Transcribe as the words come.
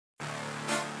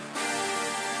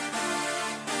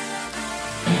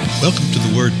Welcome to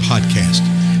the Word Podcast.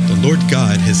 The Lord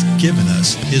God has given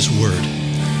us His Word.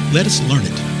 Let us learn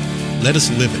it. Let us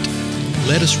live it.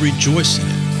 Let us rejoice in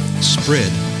it.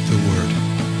 Spread the Word.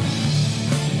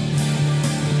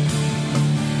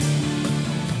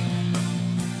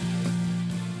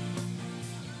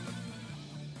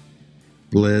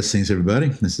 Blessings, everybody.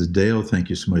 This is Dale. Thank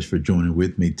you so much for joining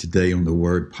with me today on the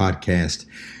Word Podcast.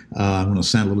 I'm going to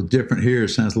sound a little different here. It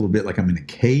sounds a little bit like I'm in a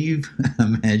cave, I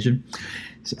imagine.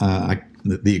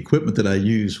 The equipment that I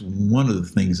use, one of the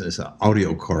things is an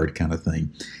audio card kind of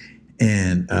thing.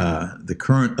 And the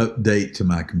current update to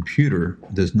my computer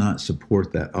does not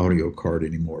support that audio card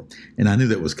anymore. And I knew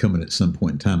that was coming at some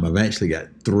point in time. I've actually got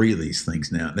 3 of these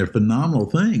things now. They're phenomenal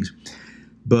things,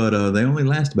 but they only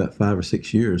last about 5 or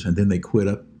 6 years, and then they quit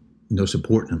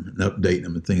supporting them and updating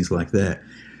them and things like that.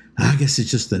 I guess it's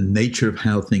just the nature of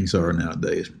how things are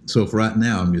nowadays. So for right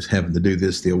now, I'm just having to do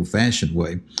this the old-fashioned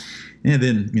way. And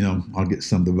then, I'll get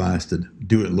some device to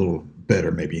do it a little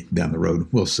better maybe down the road.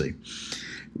 We'll see.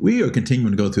 We are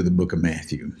continuing to go through the book of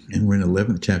Matthew, and we're in the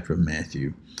 11th chapter of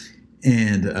Matthew.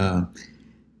 And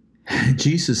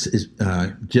Jesus is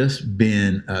just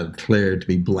been declared to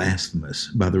be blasphemous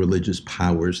by the religious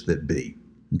powers that be,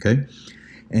 okay?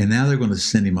 And now they're going to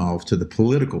send him off to the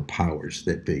political powers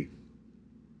that be.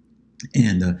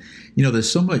 And,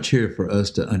 there's so much here for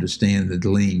us to understand and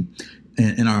glean.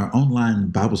 In our online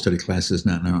Bible study classes,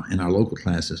 not in our local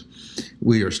classes,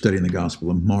 we are studying the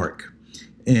Gospel of Mark.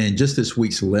 And just this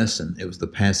week's lesson, it was the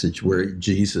passage where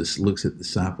Jesus looks at the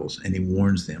disciples and he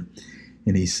warns them.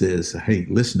 And he says, hey,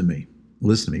 listen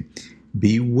to me.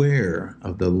 Beware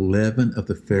of the leaven of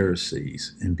the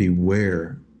Pharisees and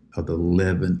beware of the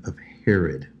leaven of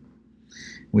Herod.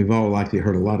 We've all likely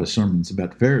heard a lot of sermons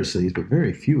about the Pharisees, but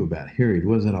very few about Herod.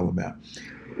 What is that all about?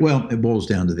 Well, it boils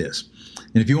down to this.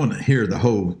 And if you want to hear the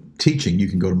whole teaching, you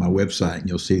can go to my website and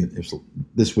you'll see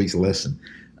this week's lesson.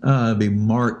 It'll be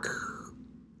Mark,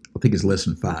 I think it's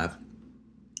lesson 5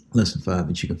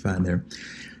 that you can find there.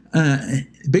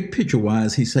 Big picture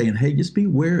wise, he's saying, hey, just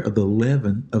beware of the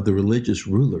leaven of the religious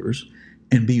rulers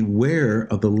and beware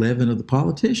of the leaven of the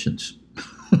politicians.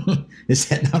 Is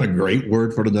that not a great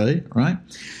word for today, right?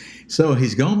 So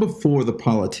he's gone before the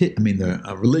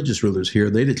religious rulers here.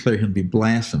 They declare him to be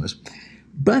blasphemous,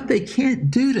 but they can't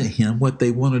do to him what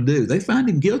they want to do. They find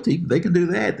him guilty. They can do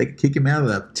that. They can kick him out of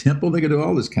the temple. They can do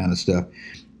all this kind of stuff,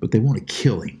 but they want to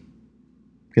kill him.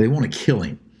 Okay, they want to kill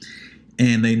him.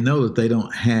 And they know that they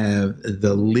don't have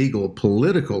the legal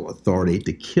political authority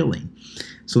to kill him.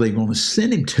 So they're going to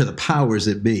send him to the powers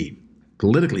that be,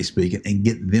 politically speaking, and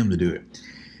get them to do it.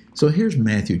 So here's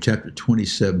Matthew chapter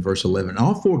 27, verse 11.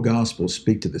 All 4 Gospels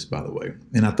speak to this, by the way.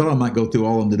 And I thought I might go through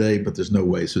all of them today, but there's no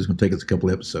way. So it's going to take us a couple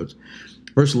of episodes.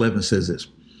 Verse 11 says this.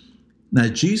 Now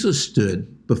Jesus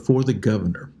stood before the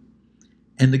governor,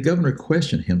 and the governor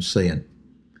questioned him, saying,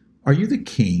 are you the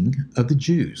king of the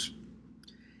Jews?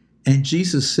 And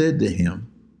Jesus said to him,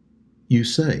 you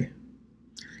say.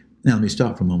 Now let me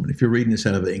stop for a moment. If you're reading this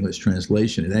out of the English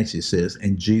translation, it actually says,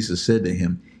 and Jesus said to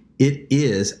him, it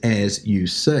is as you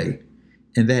say.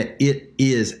 And that it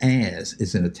is as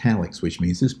is in italics, which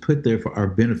means it's put there for our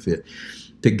benefit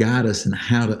to guide us in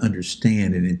how to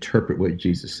understand and interpret what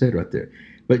Jesus said right there.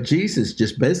 But Jesus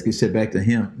just basically said back to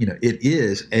him, it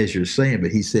is as you're saying,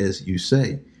 but he says, you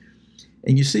say.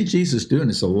 And you see Jesus doing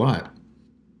this a lot.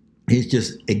 He's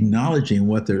just acknowledging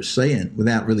what they're saying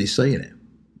without really saying it.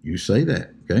 You say that,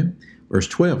 okay? Verse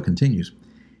 12 continues.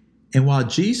 And while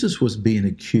Jesus was being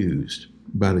accused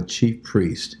by the chief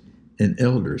priests and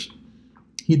elders,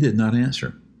 he did not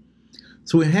answer.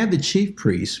 So we have the chief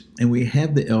priests and we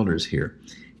have the elders here,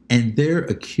 and they're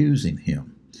accusing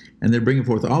him. And they're bringing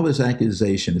forth all this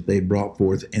accusation that they brought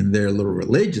forth in their little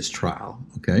religious trial,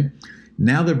 okay?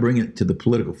 Now they're bringing it to the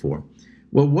political forum.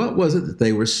 Well, what was it that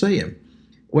they were saying?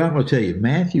 Well, I'm going to tell you,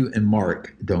 Matthew and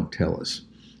Mark don't tell us.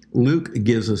 Luke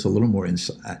gives us a little more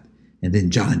insight, and then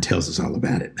John tells us all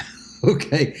about it.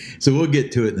 Okay, so we'll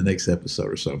get to it in the next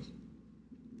episode or so,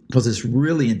 because it's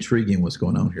really intriguing what's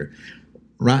going on here.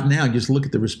 Right now, just look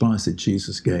at the response that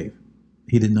Jesus gave.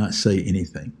 He did not say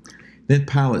anything. Then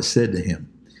Pilate said to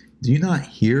him, do you not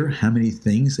hear how many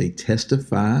things they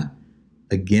testify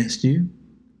against you?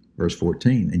 Verse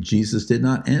 14, and Jesus did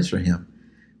not answer him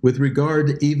with regard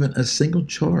to even a single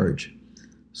charge.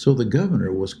 So the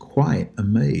governor was quite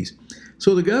amazed.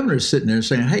 So the governor is sitting there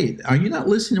saying, hey, are you not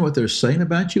listening to what they're saying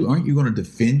about you? Aren't you going to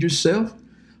defend yourself?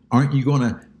 Aren't you going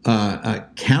to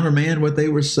countermand what they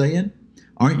were saying?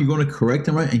 Aren't you going to correct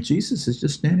them? Right? And Jesus is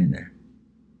just standing there.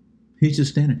 He's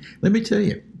just standing. Let me tell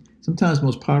you, sometimes the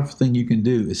most powerful thing you can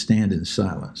do is stand in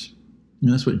silence.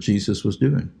 And that's what Jesus was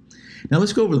doing. Now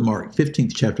let's go over to Mark,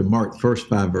 15th chapter. Mark, first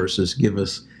 5 verses give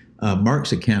us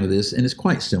Mark's account of this, and it's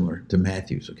quite similar to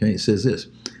Matthew's. Okay, it says this: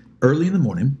 early in the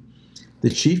morning, the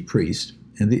chief priests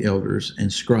and the elders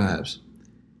and scribes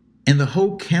and the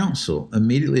whole council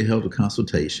immediately held a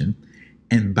consultation,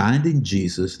 and binding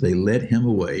Jesus, they led him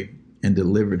away and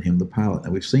delivered him to Pilate.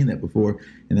 Now we've seen that before,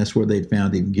 and that's where they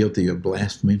found him guilty of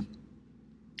blasphemy.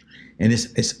 And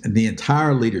it's the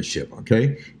entire leadership,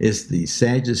 okay? It's the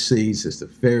Sadducees, it's the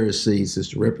Pharisees,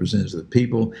 it's the representatives of the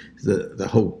people, the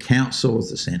whole council,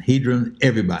 it's the Sanhedrin,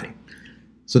 everybody.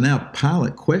 So now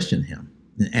Pilate questioned him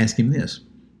and asked him this: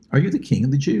 are you the king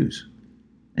of the Jews?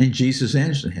 And Jesus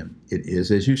answered him, it is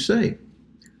as you say.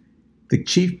 The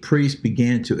chief priests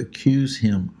began to accuse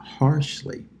him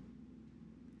harshly.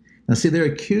 Now see, they're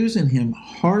accusing him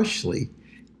harshly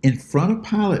in front of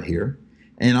Pilate here.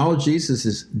 And all Jesus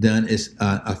has done is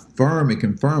affirm and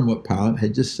confirm what Pilate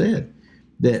had just said.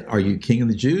 That, are you king of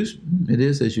the Jews? It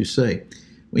is as you say.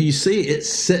 When you see it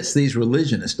sets these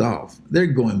religionists off. They're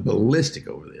going ballistic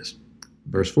over this.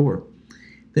 Verse 4.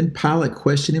 Then Pilate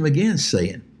questioned him again,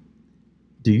 saying,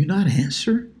 do you not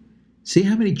answer? See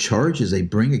how many charges they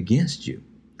bring against you.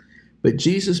 But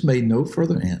Jesus made no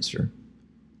further answer.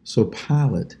 So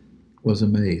Pilate was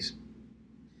amazed.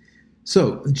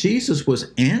 So Jesus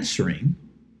was answering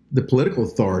the political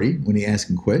authority when he asked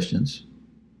him questions.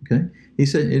 Okay, he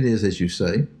said, it is as you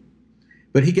say.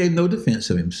 But he gave no defense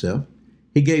of himself.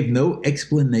 He gave no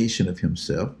explanation of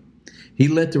himself. He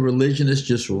let the religionists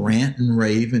just rant and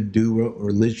rave and do what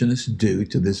religionists do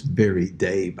to this very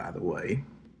day, by the way.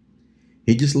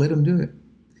 He just let them do it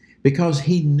because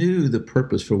he knew the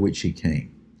purpose for which he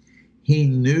came. He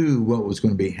knew what was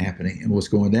going to be happening and what's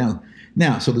going down.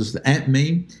 Now, so does that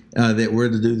mean that we're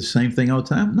to do the same thing all the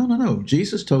time? No.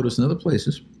 Jesus told us in other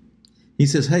places. He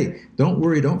says, hey, don't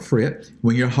worry, don't fret.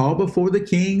 When you're hauled before the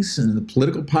kings and the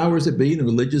political powers that be, the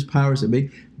religious powers that be,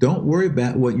 don't worry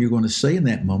about what you're going to say in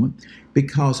that moment,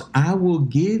 because I will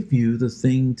give you the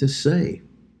thing to say.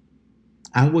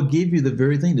 I will give you the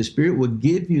very thing. The Spirit will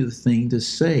give you the thing to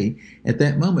say at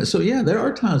that moment. So yeah, there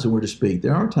are times when we're to speak.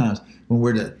 There are times when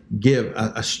we're to give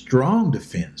a strong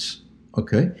defense,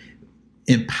 okay?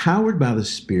 Empowered by the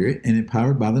Spirit and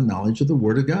empowered by the knowledge of the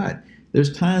Word of God.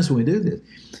 There's times when we do this.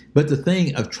 But the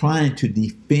thing of trying to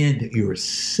defend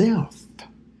yourself,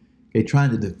 okay,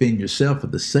 trying to defend yourself for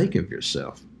the sake of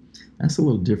yourself, that's a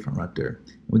little different right there.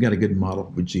 We got a good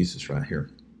model with Jesus right here.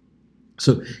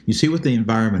 So you see what the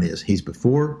environment is. He's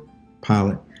before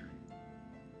Pilate.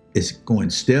 It's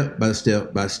going step by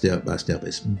step by step by step.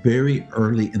 It's very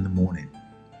early in the morning.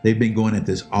 They've been going at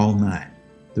this all night.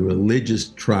 The religious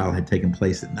trial had taken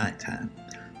place at nighttime.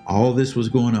 All this was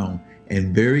going on,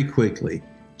 and very quickly,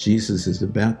 Jesus is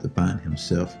about to find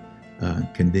himself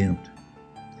condemned.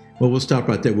 Well, we'll stop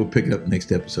right there. We'll pick it up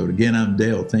next episode. Again, I'm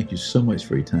Dale. Thank you so much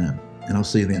for your time, and I'll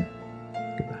see you then.